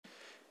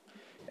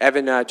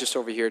Evan, just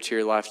over here to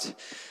your left.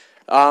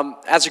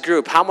 As a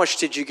group, how much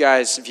did you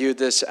guys view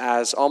this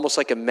as almost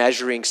like a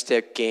measuring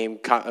stick game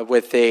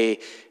with a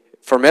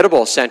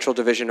formidable Central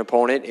Division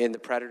opponent in the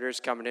Predators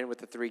coming in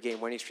with a 3-game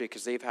winning streak,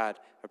 because they've had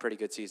a pretty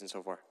good season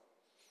so far?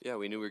 Yeah,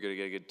 we knew we were going to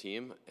get a good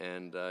team,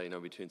 and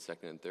between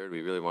second and third,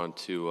 we really wanted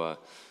to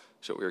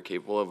show what we were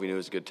capable of. We knew it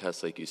was a good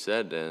test, like you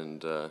said,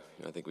 and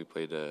I think we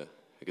played a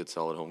good,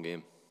 solid home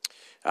game.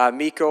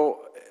 Mikko,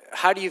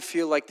 how do you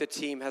feel like the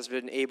team has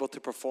been able to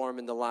perform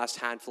in the last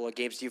handful of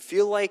games? Do you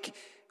feel like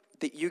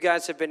that you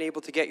guys have been able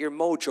to get your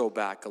mojo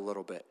back a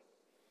little bit?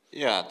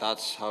 Yeah,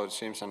 that's how it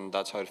seems, and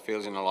that's how it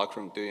feels in the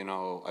locker room too.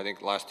 I think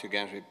the last 2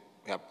 games we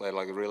have played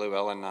really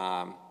well, and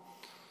I'm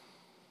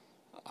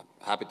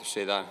happy to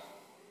see that.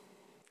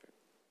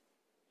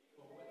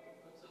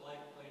 What's it like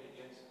playing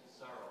against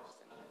Saros,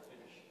 another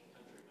Finnish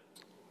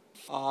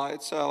countryman?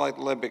 It's a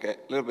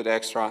little bit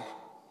extra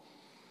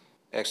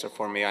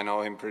for me. I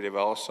know him pretty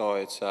well, so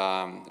it's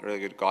a really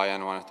good guy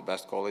and one of the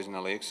best goalies in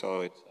the league.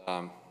 So it's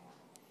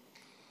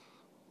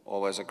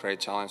always a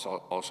great challenge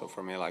also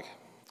for me.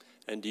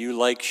 And do you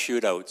like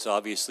shootouts?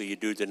 Obviously you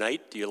do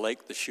tonight. Do you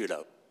like the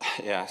shootout?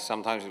 Yeah,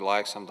 sometimes you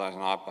like, sometimes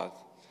not, but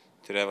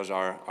today was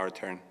our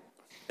turn.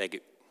 Thank you.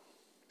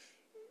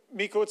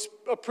 Mikko, it's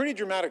a pretty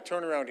dramatic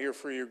turnaround here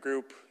for your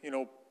group,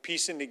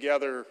 piecing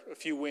together a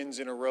few wins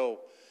in a row.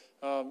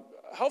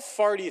 How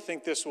far do you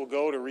think this will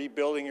go to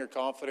rebuilding your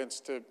confidence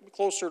to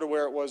closer to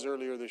where it was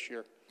earlier this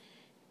year?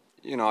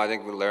 I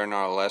think we learned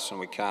our lesson.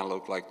 We can't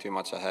look too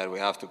much ahead. We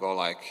have to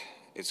go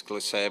it's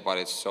cliche, but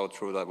it's so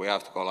true that we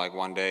have to go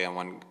one day and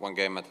one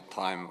game at a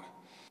time.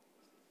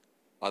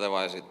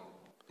 Otherwise,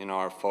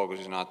 our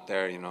focus is not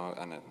there, and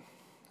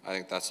I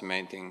think that's the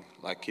main thing.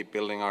 Keep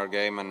building our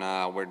game,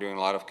 and we're doing a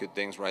lot of good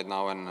things right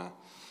now, and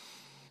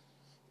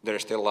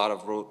there's still a lot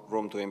of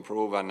room to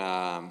improve, and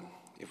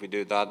if we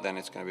do that, then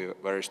it's going to be a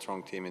very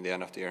strong team in the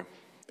end of the year.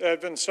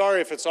 Evan,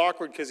 sorry if it's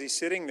awkward because he's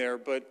sitting there,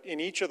 but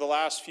in each of the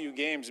last few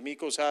games,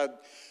 Mikko's had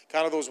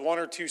kind of those 1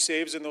 or 2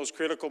 saves in those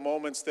critical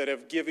moments that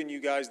have given you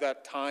guys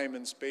that time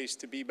and space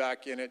to be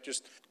back in it.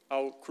 Just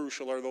how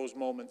crucial are those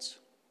moments?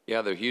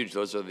 Yeah, they're huge.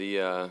 Those are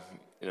the,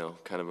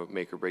 kind of a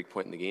make or break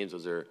point in the games.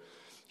 Those are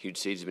huge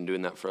saves. He's been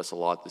doing that for us a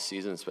lot this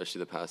season, especially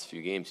the past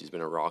few games. He's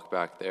been a rock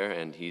back there,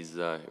 and he's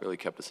really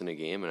kept us in a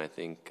game, and I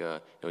think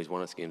he's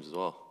won us games as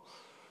well.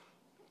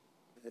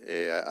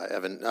 Hey,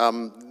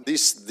 Evan,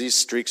 these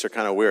streaks are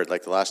kind of weird.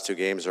 The last 2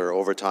 games are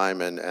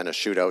overtime and a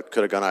shootout.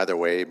 Could have gone either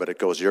way, but it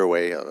goes your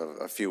way.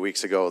 A few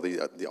weeks ago,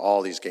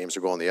 all these games are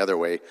going the other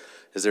way.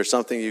 Is there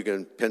something you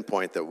can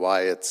pinpoint that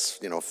why it's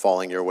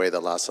falling your way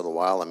the last little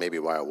while, and maybe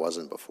why it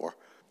wasn't before?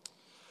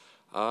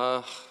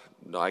 No,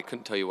 I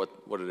couldn't tell you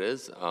what it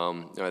is.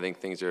 I think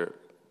things are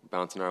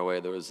bouncing our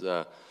way. There was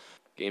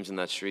games in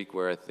that streak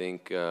where I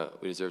think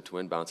we deserved to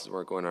win. Bounces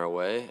weren't going our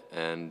way,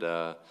 and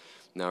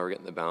now we're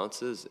getting the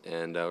bounces,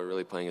 and we're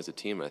really playing as a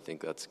team. I think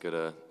that's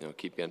going to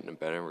keep getting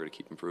better, and we're going to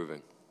keep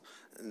improving.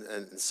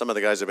 And some of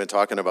the guys have been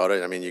talking about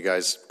it. I mean, you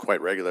guys quite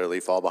regularly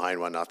fall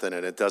behind 1-0,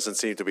 and it doesn't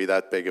seem to be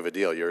that big of a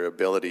deal. Your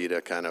ability to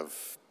kind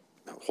of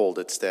hold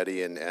it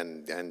steady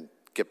and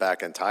get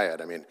back and tie it.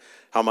 I mean,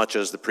 how much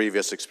has the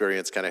previous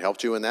experience kind of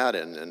helped you in that,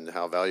 and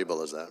how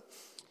valuable is that?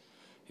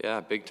 Yeah,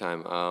 big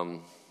time. I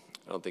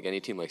don't think any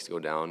team likes to go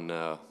down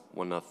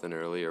 1-0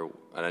 early or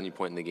at any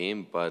point in the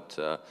game, but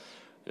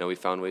we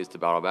found ways to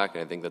battle back,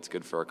 and I think that's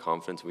good for our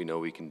confidence. We know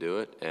we can do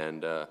it,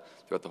 and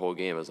throughout the whole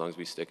game, as long as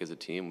we stick as a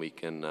team, we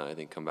can, I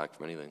think, come back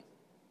from anything.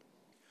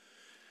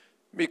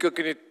 Mikko,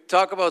 can you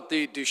talk about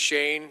the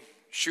Duchesne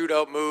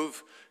shootout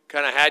move?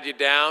 Kind of had you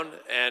down,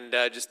 and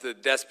just the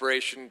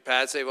desperation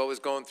pad save. What was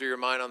going through your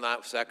mind on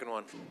that second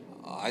one?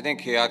 I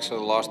think he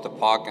actually lost the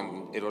puck,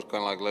 and it was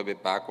going a little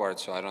bit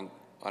backwards, so I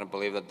don't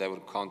believe that they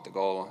would count the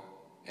goal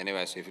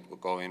anyways if it would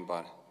go in,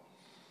 but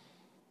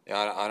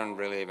yeah, I don't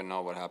really even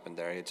know what happened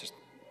there. He just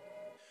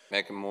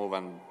make a move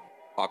and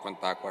puck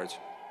went backwards.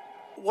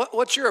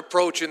 What's your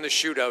approach in the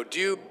shootout? Do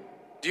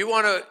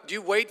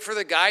you wait for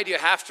the guy? Do you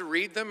have to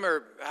read them,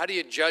 or how do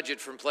you judge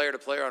it from player to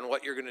player on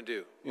what you're going to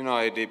do?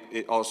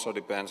 It also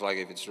depends,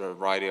 if it's a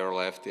righty or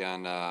lefty,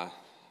 and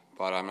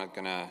but I'm not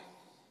gonna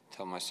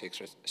tell my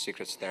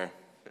secrets there.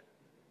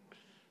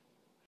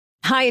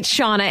 Hi, it's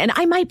Shauna, and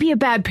I might be a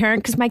bad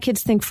parent because my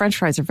kids think French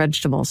fries are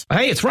vegetables.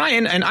 Hey, it's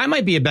Ryan, and I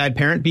might be a bad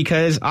parent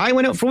because I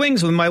went out for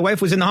wings when my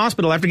wife was in the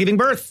hospital after giving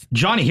birth.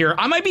 Johnny here.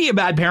 I might be a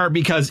bad parent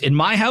because in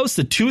my house,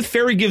 the tooth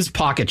fairy gives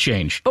pocket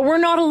change. But we're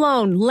not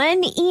alone.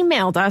 Len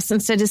emailed us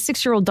and said his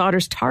 6-year-old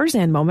daughter's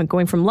Tarzan moment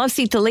going from love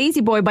seat to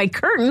lazy boy by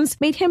curtains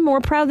made him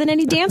more proud than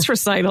any dance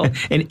recital.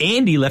 And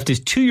Andy left his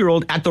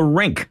 2-year-old at the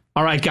rink.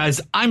 All right, guys,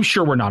 I'm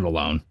sure we're not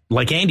alone.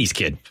 Like Andy's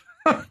kid.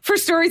 For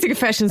stories and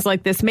confessions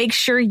like this, make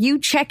sure you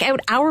check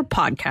out our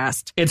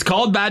podcast. It's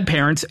called Bad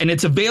Parents, and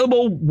it's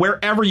available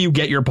wherever you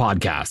get your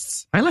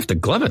podcasts. I left a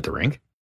glove at the rink.